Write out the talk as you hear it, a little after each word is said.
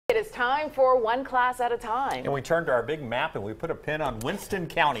It is time for One Class at a Time. And we turned to our big map and we put a pin on Winston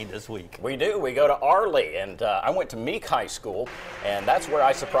County this week. We do. We go to Arley, and I went to Meeks High School, and that's where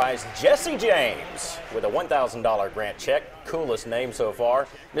I surprised Jesse James with a $1,000 grant check. Coolest name so far.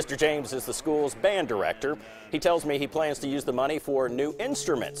 Mr. James is the school's band director. He tells me he plans to use the money for new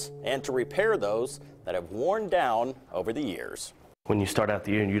instruments and to repair those that have worn down over the years. When you start out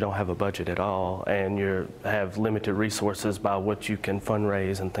the year and you don't have a budget at all and you have limited resources by what you can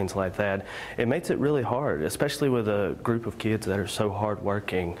fundraise and things like that, it makes it really hard, especially with a group of kids that are so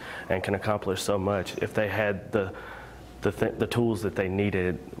hardworking and can accomplish so much. If they had the tools that they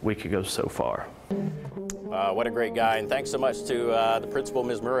needed, we could go so far. What a great guy, and thanks so much to the principal,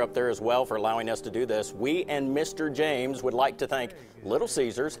 Ms. Murray, up there as well for allowing us to do this. We and Mr. James would like to thank Little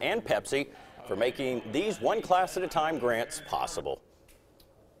Caesars and Pepsi for making these One Class at a Time grants possible.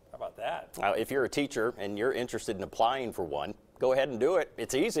 How about that? If you're a teacher and you're interested in applying for one, go ahead and do it.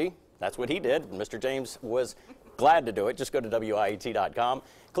 It's easy. That's what he did. Mr. James was glad to do it. Just go to WIET.com,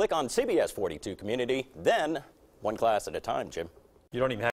 click on CBS 42 Community, then One Class at a Time, Jim. You don't even have